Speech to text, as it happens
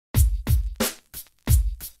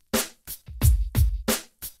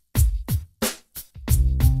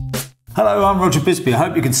Hello, I'm Roger Bisbee. I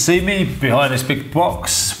hope you can see me behind this big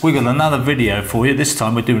box. We've got another video for you. This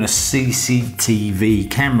time we're doing a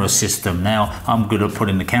CCTV camera system. Now, I'm good at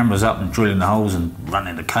putting the cameras up and drilling the holes and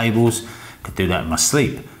running the cables. Could do that in my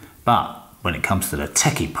sleep. But when it comes to the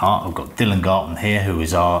techie part, I've got Dylan Garton here, who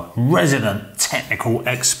is our resident technical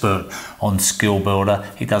expert on Skill Builder.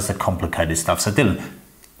 He does the complicated stuff. So Dylan,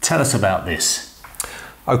 tell us about this.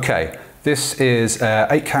 Okay. This is an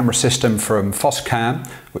 8-camera system from Foscam,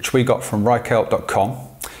 which we got from Reichelt.com.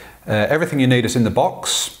 Everything you need is in the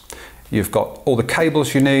box. You've got all the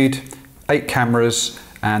cables you need, 8 cameras,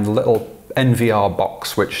 and a little NVR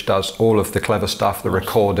box, which does all of the clever stuff, the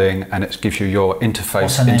recording, and it gives you your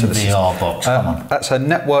interface into the system. What's an NVR box? Come on. That's a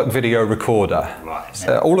network video recorder. Right.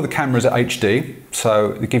 All of the cameras are HD, so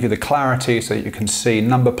they give you the clarity so that you can see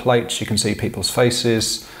number plates, you can see people's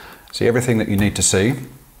faces, see everything that you need to see.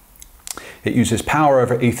 It uses power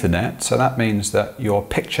over Ethernet, so that means that your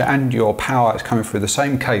picture and your power is coming through the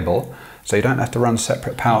same cable, so you don't have to run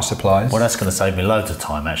separate power supplies. Well, that's going to save me loads of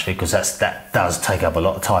time actually, because that does take up a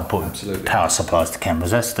lot of time putting power supplies to cameras.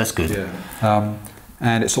 That's good. Yeah.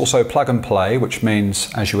 And it's also plug and play, which means,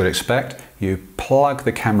 as you would expect, you plug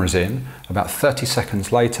the cameras in. About 30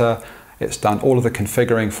 seconds later, it's done all of the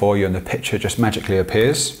configuring for you and the picture just magically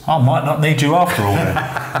appears. I might not need you after all then.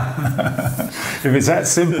 If it's that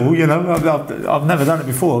simple, you know, I've never done it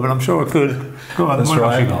before, but I'm sure I could. Go on, that's what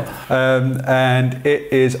right. else you got? And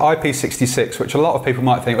it is IP66, which a lot of people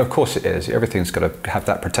might think, of course it is, everything's got to have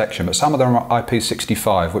that protection, but some of them are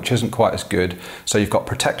IP65, which isn't quite as good. So you've got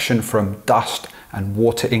protection from dust and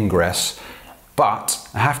water ingress, but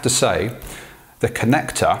I have to say, the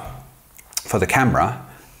connector for the camera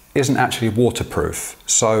isn't actually waterproof.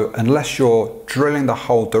 So unless you're drilling the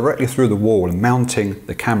hole directly through the wall and mounting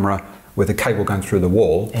the camera with a cable going through the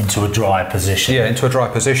wall. Into a dry position. Yeah, into a dry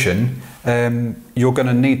position, you're going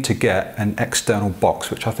to need to get an external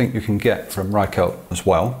box, which I think you can get from Reichelt as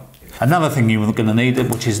well. Another thing you're going to need,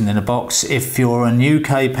 which isn't in a box, if you're an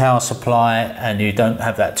UK power supply and you don't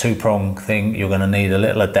have that 2-prong thing, you're going to need a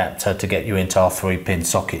little adapter to get you into our 3-pin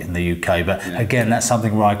socket in the UK. But again, that's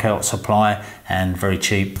something Reichelt supply and very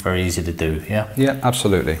cheap, very easy to do. Yeah. Yeah,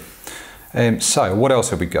 absolutely. So what else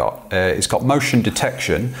have we got? It's got motion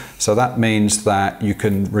detection, so that means that you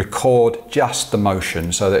can record just the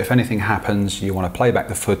motion, so that if anything happens, you want to play back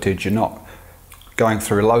the footage, you're not going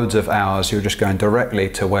through loads of hours, you're just going directly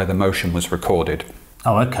to where the motion was recorded.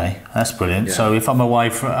 Oh, okay, that's brilliant. Yeah. So if I'm away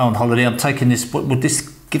on holiday, I'm taking this, would this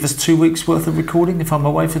give us 2 weeks worth of recording if I'm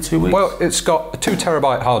away for 2 weeks? Well, it's got a 2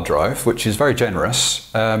 terabyte hard drive, which is very generous,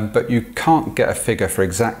 but you can't get a figure for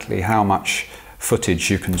exactly how much footage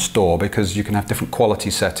you can store, because you can have different quality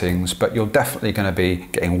settings, but you're definitely going to be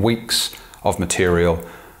getting weeks of material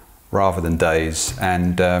rather than days.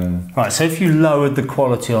 And right, so if you lowered the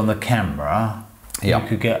quality on the camera, you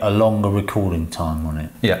could get a longer recording time on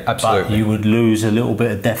it. Yeah, absolutely. But you would lose a little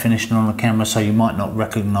bit of definition on the camera, so you might not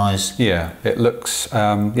recognise. Yeah, it looks.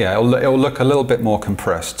 It'll look a little bit more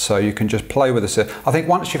compressed. So you can just play with the. I think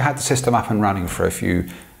once you've had the system up and running for a few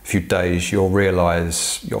days, you'll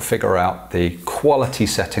figure out the quality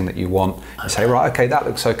setting that you want. Okay. You say, right, okay, that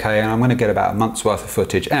looks okay, and I'm going to get about a month's worth of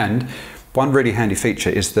footage. And one really handy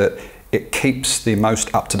feature is that it keeps the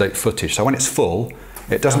most up-to-date footage. So when it's full,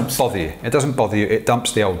 it doesn't bother you. It doesn't bother you. It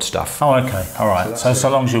dumps the old stuff. Oh, okay, all right. So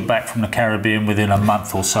long as you're back from the Caribbean within a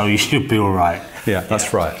month or so, you should be all right. Yeah,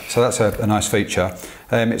 that's right. So that's a nice feature.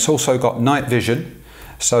 It's also got night vision,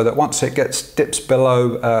 so that once it dips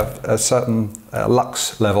below a certain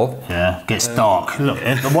lux level. Yeah, gets dark. Look,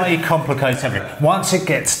 the way he complicates everything. Once it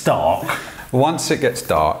gets dark,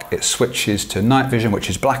 it switches to night vision, which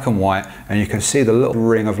is black and white, and you can see the little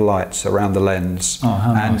ring of lights around the lens. Oh,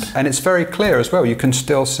 how nice. And it's very clear as well. You can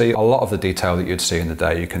still see a lot of the detail that you'd see in the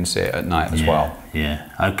day. You can see it at night as well. Yeah,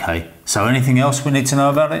 okay. So anything else we need to know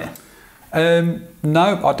about it?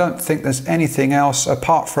 No, I don't think there's anything else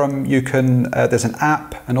apart from you can. There's an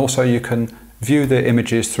app, and also you can view the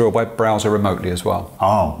images through a web browser remotely as well.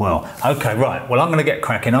 Oh, well, okay, right. Well, I'm going to get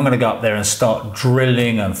cracking. I'm going to go up there and start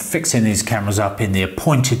drilling and fixing these cameras up in the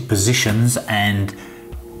appointed positions, and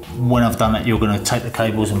when I've done that, you're going to take the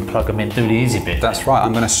cables and plug them in, do the easy bit. That's right.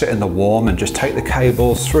 I'm going to sit in the warm and just take the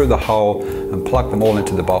cables through the hole and plug them all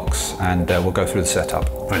into the box, and we'll go through the setup.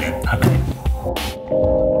 Brilliant, okay.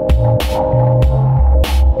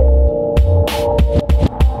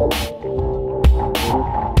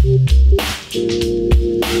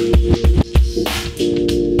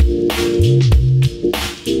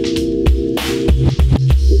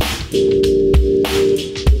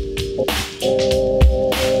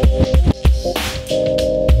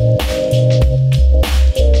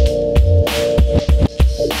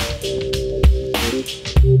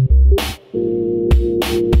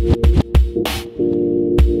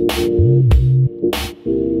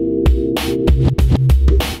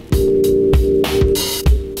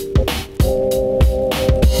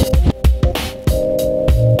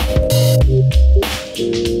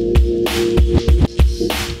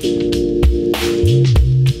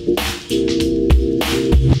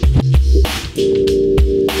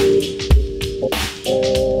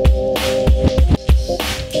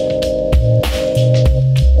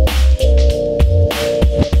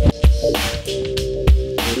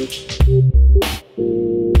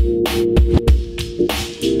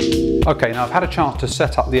 Okay, now I've had a chance to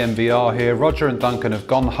set up the NVR here. Roger and Duncan have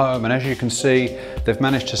gone home, and as you can see, they've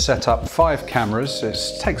managed to set up 5 cameras.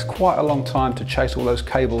 It takes quite a long time to chase all those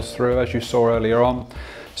cables through, as you saw earlier on.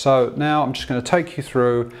 So now I'm just going to take you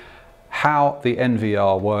through how the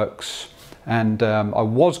NVR works. And I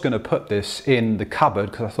was going to put this in the cupboard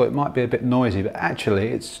because I thought it might be a bit noisy, but actually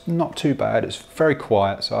it's not too bad. It's very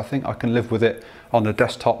quiet, so I think I can live with it on the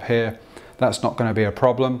desktop here. That's not going to be a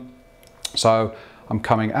problem. So I'm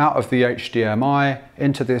coming out of the HDMI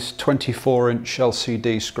into this 24-inch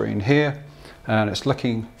LCD screen here, and it's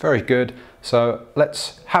looking very good. So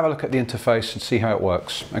let's have a look at the interface and see how it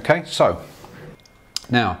works. Okay, so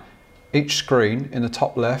now each screen in the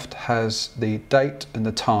top left has the date and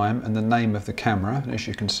the time and the name of the camera. And as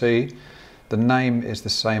you can see, the name is the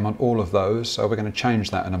same on all of those. So we're going to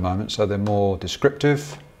change that in a moment so they're more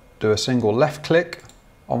descriptive. Do a single left click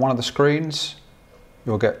on one of the screens.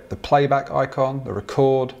 You'll get the playback icon, the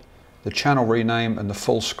record, the channel rename and the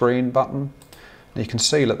full screen button. And you can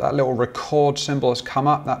see that that little record symbol has come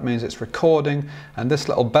up. That means it's recording. And this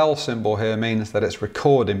little bell symbol here means that it's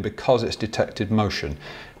recording because it's detected motion.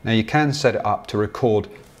 Now you can set it up to record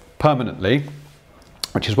permanently,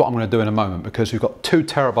 which is what I'm going to do in a moment, because we've got 2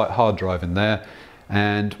 terabyte hard drive in there,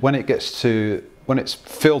 and when it's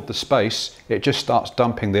filled the space, it just starts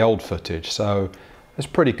dumping the old footage. So it's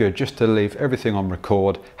pretty good just to leave everything on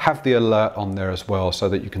record, have the alert on there as well so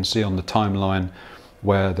that you can see on the timeline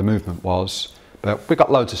where the movement was. But we've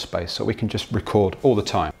got loads of space, so we can just record all the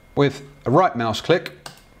time. With a right mouse click,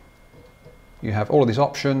 you have all of these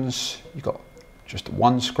options. You've got just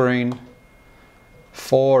one screen,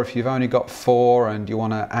 4 if you've only got 4 and you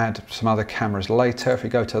want to add some other cameras later. If you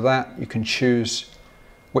go to that, you can choose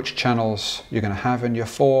which channels you're going to have in your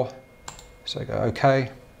 4. So go OK.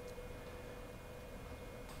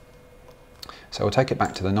 So we'll take it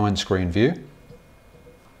back to the 9-screen view.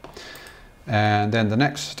 And then the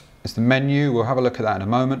next is the menu. We'll have a look at that in a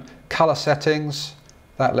moment. Color settings,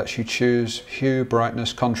 that lets you choose hue,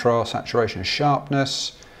 brightness, contrast, saturation and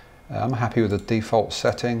sharpness. I'm happy with the default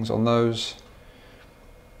settings on those.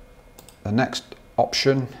 The next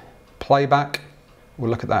option, playback, we'll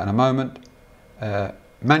look at that in a moment.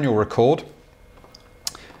 Manual record.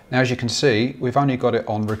 Now as you can see, we've only got it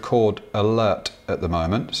on record alert at the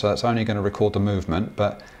moment, so that's only going to record the movement,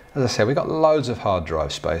 but as I said, we've got loads of hard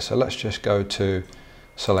drive space, so let's just go to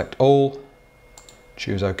select all,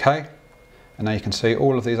 choose OK, and now you can see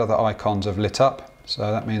all of these other icons have lit up.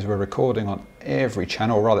 So that means we're recording on every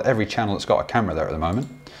channel, or rather every channel that's got a camera there at the moment.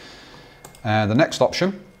 And the next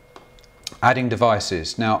option, adding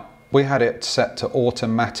devices. Now we had it set to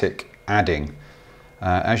automatic adding.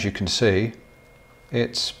 As you can see,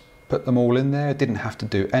 it's put them all in there. It didn't have to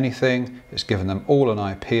do anything. It's given them all an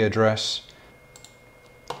IP address.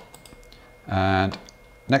 And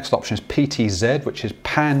next option is PTZ, which is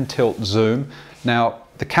pan, tilt, zoom. Now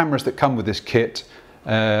the cameras that come with this kit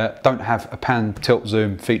don't have a pan, tilt,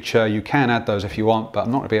 zoom feature. You can add those if you want, but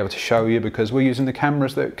I'm not going to be able to show you because we're using the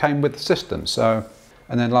cameras that came with the system. So,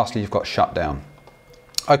 and then lastly, you've got shutdown.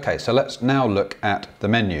 Okay, so let's now look at the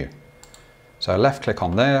menu. So left click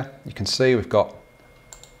on there, you can see we've got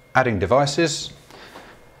adding devices.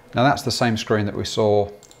 Now that's the same screen that we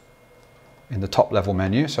saw in the top level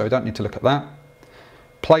menu, so we don't need to look at that.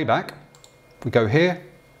 Playback, we go here.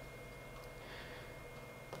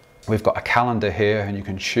 We've got a calendar here and you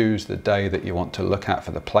can choose the day that you want to look at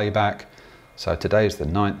for the playback. So today's the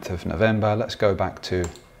 9th of November. Let's go back to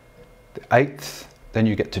the 8th. Then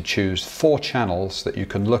you get to choose 4 channels that you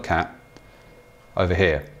can look at over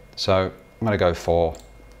here. So I'm going to go for,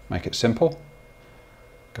 make it simple.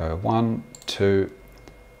 Go 1, 2,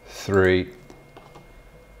 3,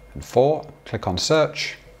 and 4. Click on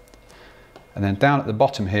search. And then down at the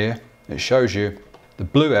bottom here, it shows you the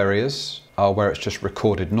blue areas are where it's just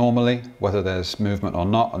recorded normally, whether there's movement or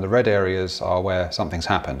not, and the red areas are where something's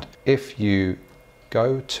happened. If you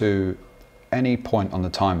go to any point on the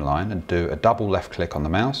timeline and do a double left click on the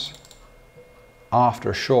mouse, after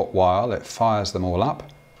a short while it fires them all up.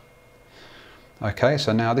 Okay,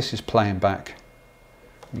 so now this is playing back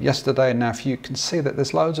yesterday. Now if you can see that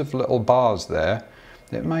there's loads of little bars there,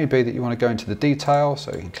 it may be that you want to go into the detail,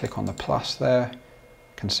 so you can click on the plus there,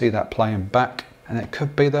 you can see that playing back, and it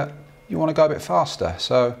could be that you want to go a bit faster.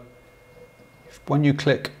 So when you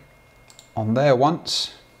click on there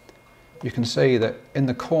once, you can see that in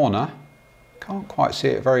the corner, can't quite see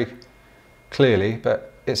it very clearly,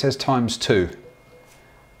 but it says ×2.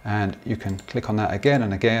 And you can click on that again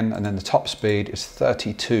and again, and then the top speed is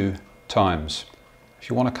 32 times. If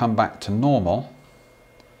you want to come back to normal,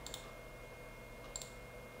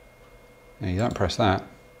 you don't press that,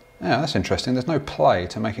 Yeah, that's interesting. There's no play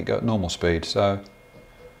to make it go at normal speed. So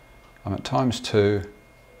I'm at ×2.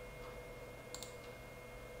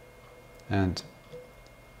 And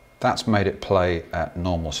that's made it play at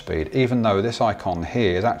normal speed, even though this icon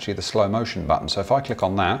here is actually the slow motion button. So if I click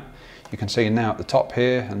on that, you can see now at the top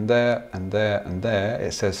here and there and there and there,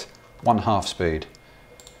 it says 1/2 speed.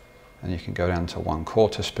 And you can go down to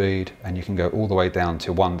 1/4 speed, and you can go all the way down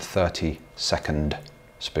to 1/32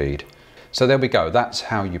 speed. So there we go, that's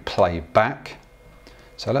how you play back.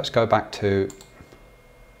 So let's go back to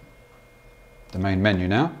the main menu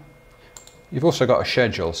now. You've also got a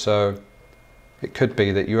schedule, so it could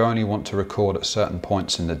be that you only want to record at certain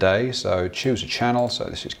points in the day. So choose a channel, so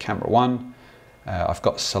this is camera 1. I've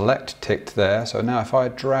got select ticked there, so now if I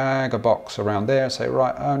drag a box around there, say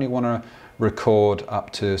right, I only want to record up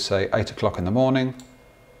to say 8 o'clock in the morning,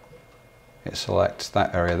 it selects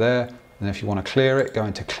that area there. And if you want to clear it, go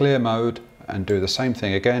into clear mode and do the same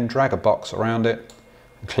thing again, drag a box around it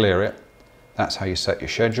and clear it. That's how you set your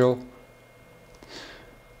schedule.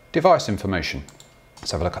 Device information,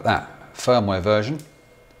 let's have a look at that. Firmware version,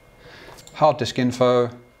 hard disk info,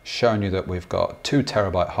 showing you that we've got a 2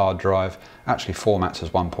 TB hard drive, actually formats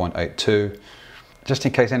as 1.82. Just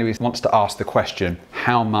in case anybody wants to ask the question,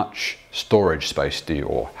 how much storage space do you,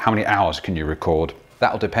 or how many hours can you record?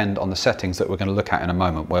 That'll depend on the settings that we're going to look at in a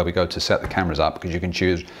moment, where we go to set the cameras up, because you can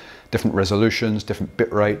choose different resolutions, different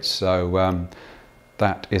bit rates. So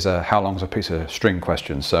that is a how long's a piece of string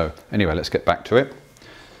question. So anyway, let's get back to it.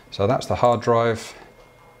 So that's the hard drive.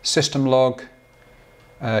 System log,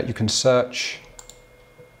 you can search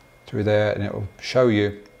through there and it will show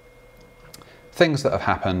you things that have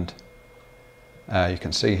happened. You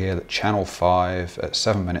can see here that channel 5 at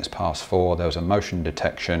 4:07 there was a motion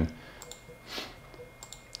detection.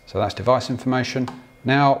 So that's device information.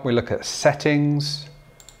 Now we look at settings,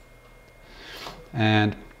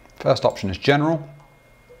 and first option is general,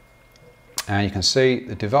 and you can see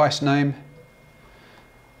the device name.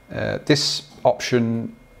 This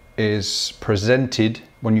option is presented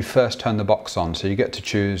when you first turn the box on, so you get to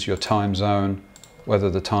choose your time zone, whether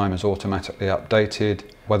the time is automatically updated,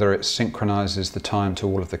 whether it synchronizes the time to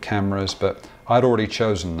all of the cameras, but I'd already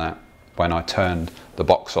chosen that when I turned the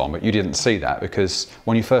box on, but you didn't see that because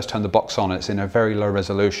when you first turn the box on it's in a very low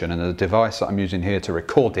resolution, and the device that I'm using here to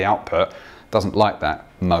record the output doesn't like that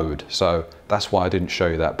mode, so that's why I didn't show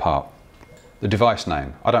you that part. The device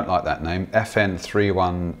name, I don't like that name,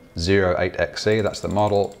 FN3108XE, that's the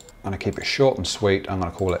model. I'm going to keep it short and sweet, I'm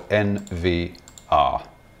going to call it NVR.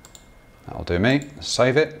 That'll do me,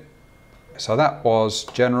 save it. So that was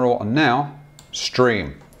general, and now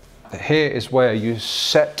stream. Here is where you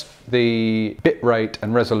set the bit rate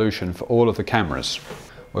and resolution for all of the cameras.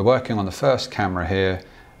 We're working on the first camera here.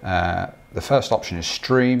 The first option is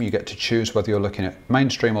stream. You get to choose whether you're looking at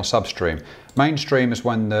mainstream or substream. Mainstream is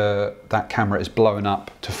when that camera is blown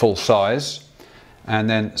up to full size, and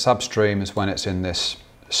then substream is when it's in this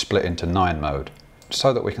split into 9 mode.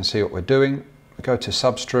 So that we can see what we're doing, we go to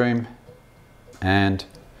substream, and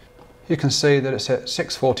you can see that it's at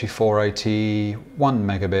 644.80, 1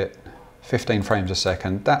 megabit, 15 frames a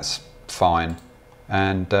second. That's fine.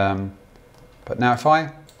 And but now if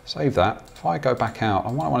I save that, if I go back out,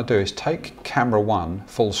 and what I want to do is take camera 1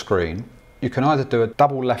 full screen. You can either do a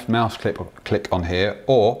double left mouse click on here,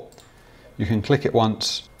 or you can click it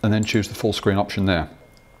once and then choose the full screen option there.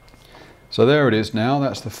 So there it is now,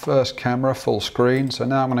 that's the first camera full screen. So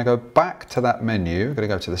now I'm going to go back to that menu. I'm going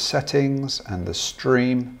to go to the settings and the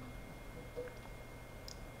stream.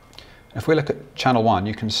 If we look at channel 1,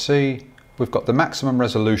 you can see we've got the maximum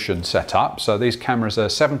resolution set up. So these cameras are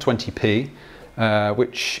 720p,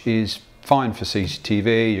 which is fine for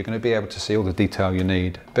CCTV. You're going to be able to see all the detail you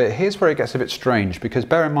need. But here's where it gets a bit strange, because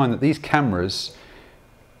bear in mind that these cameras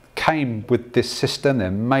came with this system.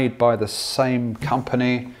 They're made by the same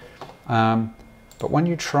company. But when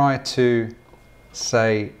you try to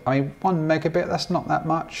say, 1 megabit, that's not that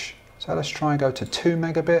much. So let's try and go to 2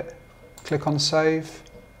 megabit, click on save.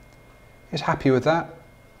 He's happy with that,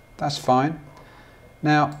 that's fine.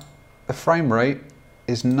 Now, the frame rate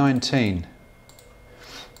is 19.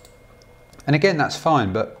 And again, that's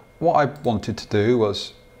fine, but what I wanted to do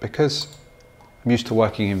was, because I'm used to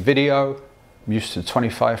working in video, I'm used to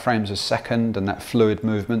 25 frames a second and that fluid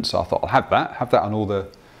movement, so I thought I'll have that on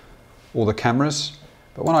all the cameras.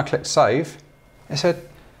 But when I clicked save, it said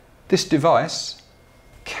this device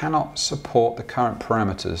cannot support the current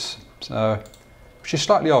parameters. So, which is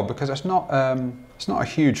slightly odd, because it's not a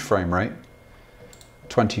huge frame rate,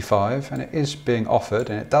 25, and it is being offered,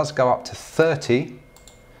 and it does go up to 30.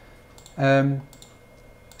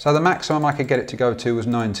 So the maximum I could get it to go to was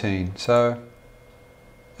 19. So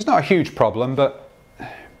It's not a huge problem, but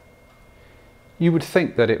you would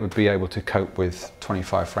think that it would be able to cope with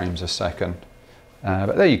 25 frames a second.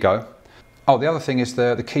 But there you go. Oh, the other thing is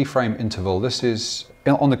the keyframe interval. This is,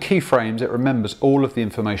 on the keyframes, it remembers all of the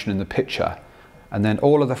information in the picture, and then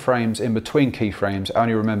all of the frames in between keyframes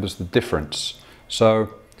only remembers the difference.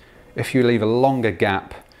 So if you leave a longer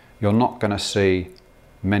gap, you're not going to see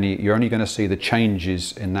you're only going to see the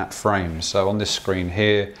changes in that frame. So on this screen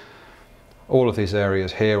here, all of these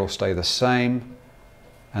areas here will stay the same,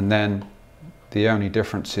 and then the only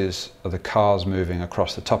differences are the cars moving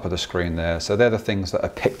across the top of the screen there. So they're the things that are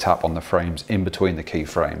picked up on the frames in between the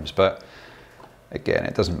keyframes. But again,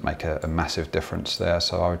 it doesn't make a massive difference there.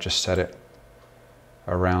 So I would just set it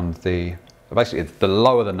around basically the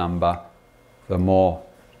lower the number, the more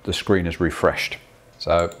the screen is refreshed.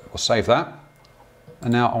 So we'll save that.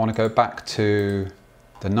 And now I want to go back to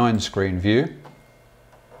the 9-screen view.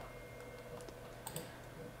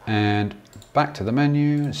 And back to the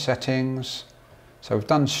menu, settings. So we've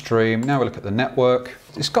done stream, now we look at the network.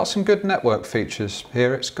 It's got some good network features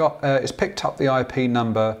here. It's picked up the IP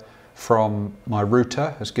number from my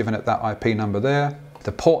router, has given it that IP number there.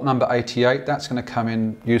 The port number 88, that's going to come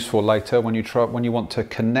in useful later when you want to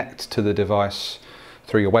connect to the device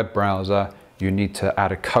through your web browser. You need to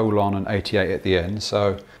add a colon and 88 at the end.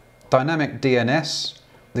 So dynamic DNS.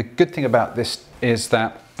 The good thing about this is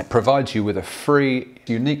that it provides you with a free,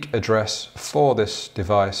 unique address for this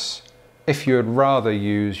device. If you would rather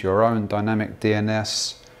use your own dynamic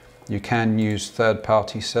DNS, you can use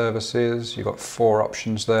third-party services. You've got 4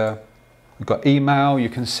 options there. You've got email. You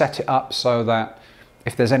can set it up so that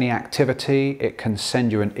if there's any activity, it can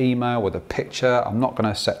send you an email with a picture. I'm not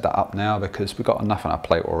going to set that up now because we've got enough on our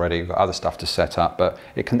plate already. We've got other stuff to set up, but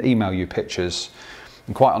it can email you pictures.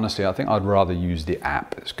 And quite honestly, I think I'd rather use the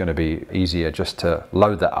app. It's going to be easier just to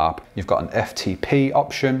load that up. You've got an FTP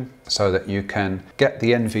option so that you can get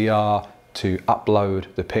the NVR to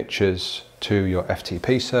upload the pictures to your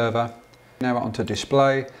FTP server. Now onto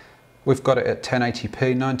display. We've got it at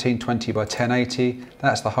 1080p, 1920 by 1080.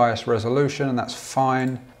 That's the highest resolution and that's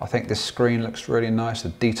fine. I think this screen looks really nice. The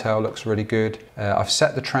detail looks really good. I've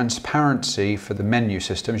set the transparency for the menu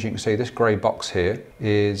system. As you can see, this grey box here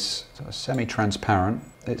is semi-transparent.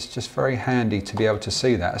 It's just very handy to be able to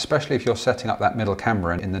see that, especially if you're setting up that middle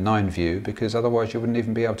camera in the 9 view, because otherwise you wouldn't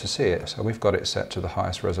even be able to see it. So we've got it set to the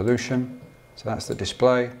highest resolution. So that's the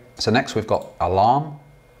display. So next we've got alarm.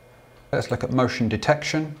 Let's look at motion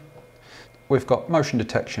detection. We've got motion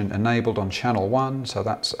detection enabled on channel 1, so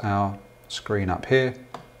that's our screen up here.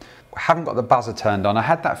 I haven't got the buzzer turned on. I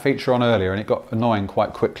had that feature on earlier and it got annoying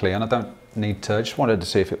quite quickly, and I don't need to, I just wanted to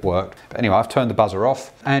see if it worked. But anyway, I've turned the buzzer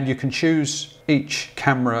off, and you can choose each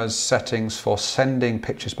camera's settings for sending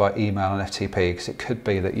pictures by email and FTP, because it could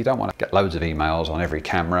be that you don't want to get loads of emails on every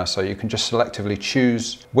camera, so you can just selectively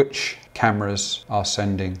choose which cameras are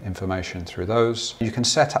sending information through those. You can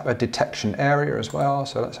set up a detection area as well,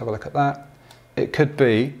 so let's have a look at that. It could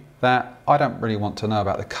be that I don't really want to know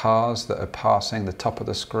about the cars that are passing the top of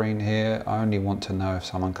the screen here. I only want to know if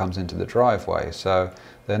someone comes into the driveway. So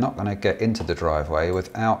they're not going to get into the driveway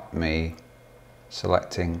without me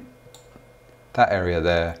selecting that area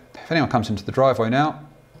there. If anyone comes into the driveway now,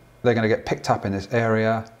 they're going to get picked up in this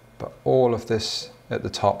area, but all of this at the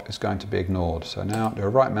top is going to be ignored. So now do a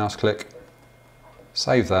right mouse click,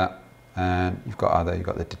 save that, and you've got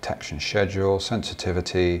the detection schedule,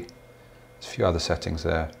 sensitivity, there's a few other settings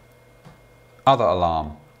there. Other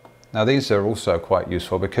alarm. Now these are also quite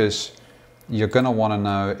useful because you're going to want to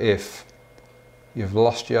know if you've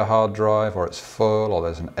lost your hard drive, or it's full, or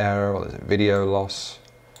there's an error, or there's a video loss.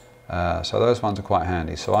 So those ones are quite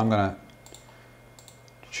handy. So I'm going to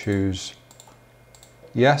choose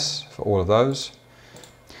yes for all of those.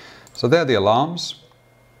 So they're the alarms.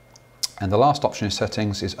 And the last option in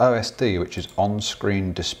settings is OSD, which is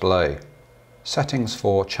on-screen display. Settings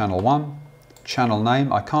for channel 1. Channel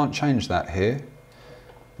name, I can't change that here.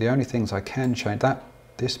 The only things I can change,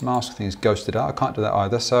 this mask thing is ghosted out, I can't do that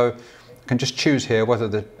either. So I can just choose here whether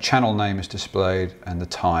the channel name is displayed and the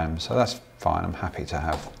time. So that's fine, I'm happy to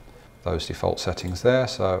have those default settings there.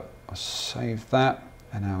 So I'll save that,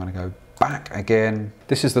 and now I'm going to go back again.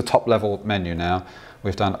 This is the top level menu now.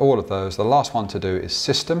 We've done all of those. The last one to do is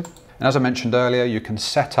system. And as I mentioned earlier, you can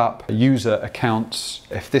set up user accounts.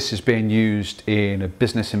 If this is being used in a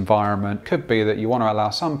business environment, it could be that you want to allow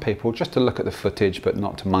some people just to look at the footage but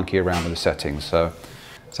not to monkey around with the settings. So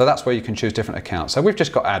that's where you can choose different accounts. So we've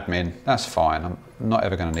just got admin, that's fine. I'm not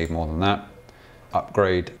ever going to need more than that.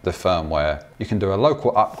 Upgrade the firmware. You can do a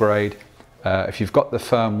local upgrade, If you've got the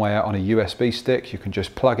firmware on a USB stick, you can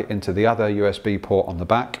just plug it into the other USB port on the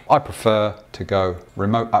back. I prefer to go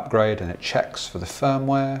remote upgrade, and it checks for the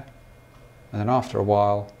firmware, and then after a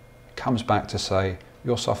while it comes back to say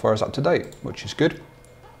your software is up to date, which is good.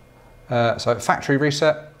 So factory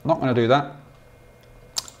reset, not going to do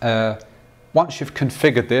that. Once you've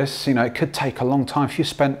configured this, it could take a long time. If you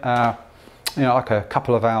spent like a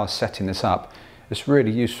couple of hours setting this up, it's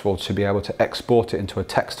really useful to be able to export it into a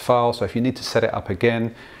text file. So if you need to set it up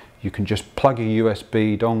again, you can just plug a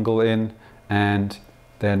USB dongle in and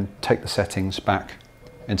then take the settings back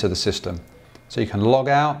into the system. So you can log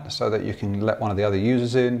out so that you can let one of the other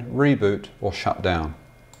users in, reboot, or shut down.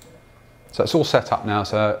 So it's all set up now.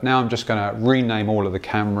 So now I'm just going to rename all of the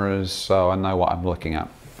cameras so I know what I'm looking at.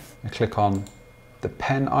 I click on the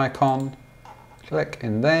pen icon, click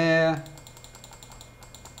in there,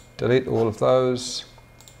 delete all of those.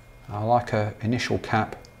 I like an initial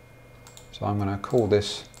cap, so I'm going to call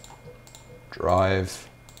this drive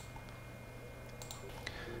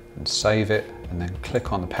and save it, and then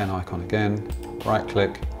click on the pen icon again, right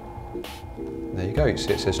click. There you go, you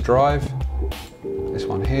see it says drive, this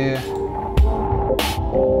one here.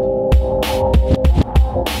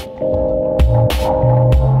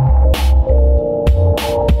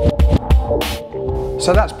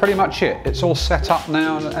 So that's pretty much it. It's all set up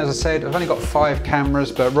now, and as I said, I've only got 5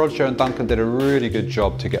 cameras, but Roger and Duncan did a really good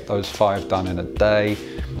job to get those 5 done in a day.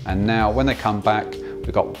 And now when they come back,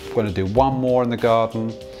 we're going to do 1 more in the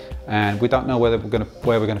garden, and we don't know where we're going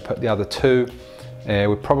to put the other 2.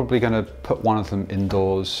 We're probably going to put one of them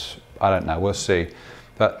indoors. I don't know, we'll see.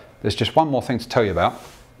 But there's just one more thing to tell you about.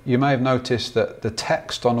 You may have noticed that the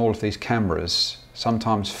text on all of these cameras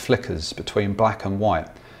sometimes flickers between black and white.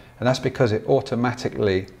 And that's because it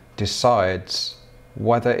automatically decides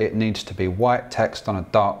whether it needs to be white text on a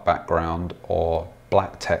dark background or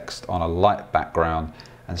black text on a light background.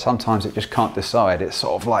 And sometimes it just can't decide. It's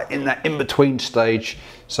sort of like in that in-between stage.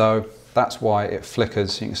 So that's why it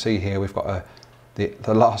flickers. You can see here we've got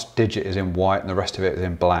the last digit is in white and the rest of it is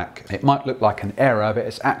in black. It might look like an error, but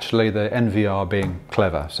it's actually the NVR being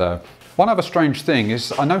clever. So one other strange thing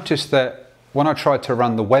is I noticed that when I tried to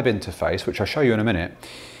run the web interface, which I'll show you in a minute,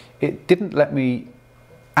 it didn't let me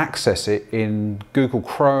access it in Google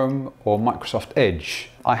Chrome or Microsoft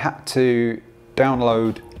Edge. I had to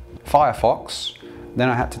download Firefox, then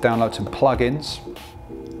I had to download some plugins,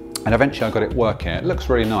 and eventually I got it working. It looks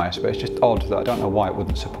really nice, but it's just odd that I don't know why it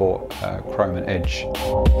wouldn't support Chrome and Edge.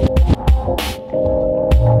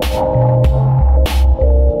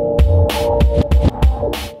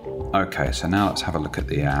 Okay, so now let's have a look at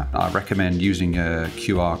the app. I recommend using a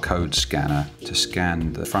QR code scanner to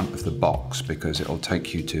scan the front of the box because it'll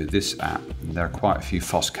take you to this app. There are quite a few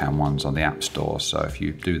Foscam ones on the App Store, so if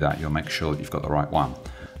you do that, you'll make sure that you've got the right one.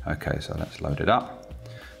 Okay, so let's load it up.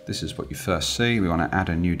 This is what you first see. We want to add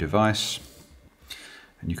a new device,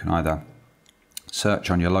 and you can either search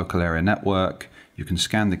on your local area network, you can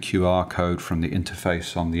scan the QR code from the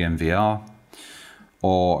interface on the NVR,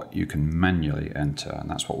 or you can manually enter, and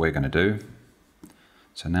that's what we're going to do.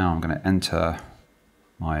 So now I'm going to enter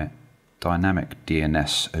my dynamic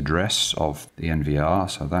DNS address of the NVR.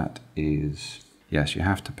 So that is, yes, you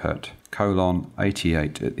have to put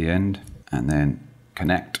 :88 at the end and then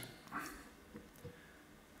connect.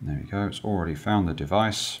 And there we go, it's already found the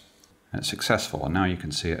device and it's successful. And now you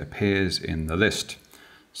can see it appears in the list.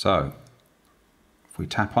 So if we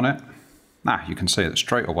tap on it, you can see it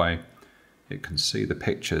straight away. It can see the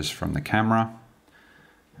pictures from the camera,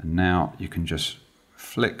 and now you can just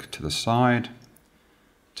flick to the side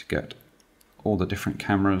to get all the different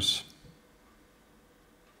cameras.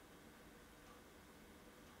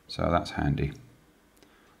 So that's handy,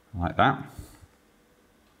 like that.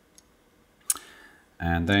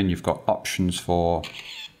 And then you've got options for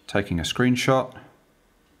taking a screenshot,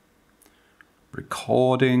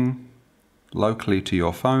 recording locally to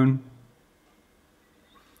your phone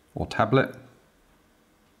or tablet,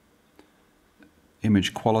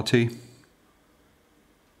 image quality,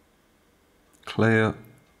 clear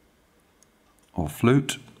or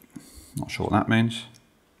flute, not sure what that means.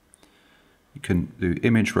 You can do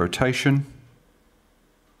image rotation,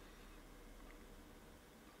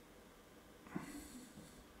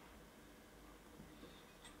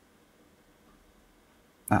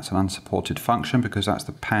 that's an unsupported function because that's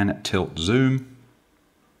the pan tilt zoom.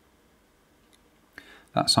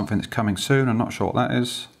 That's something that's coming soon, I'm not sure what that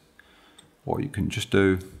is. Or you can just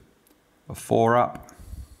do a 4 up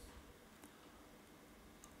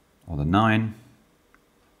or the 9.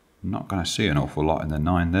 I'm not going to see an awful lot in the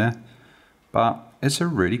 9 there, but it's a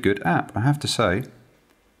really good app, I have to say.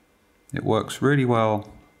 It works really well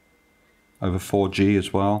over 4G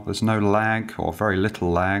as well. There's no lag, or very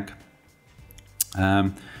little lag.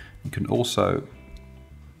 You can also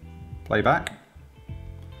play back.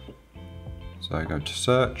 So I go to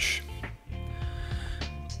search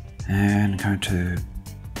and go to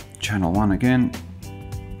channel 1 again.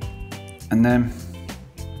 And then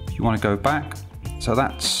if you want to go back, so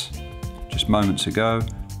that's just moments ago,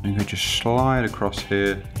 you can just slide across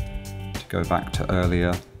here to go back to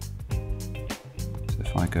earlier. So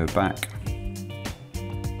if I go back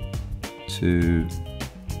to,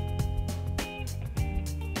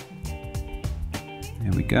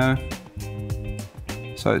 here we go.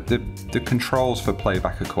 So the controls for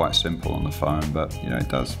playback are quite simple on the phone, but you know, it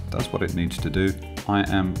does what it needs to do. I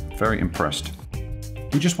am very impressed.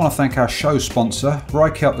 We just want to thank our show sponsor.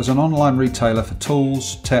 Rykelp is an online retailer for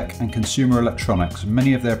tools, tech and consumer electronics.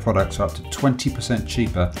 Many of their products are up to 20%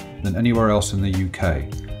 cheaper than anywhere else in the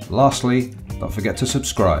UK. Lastly, don't forget to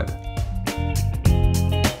subscribe.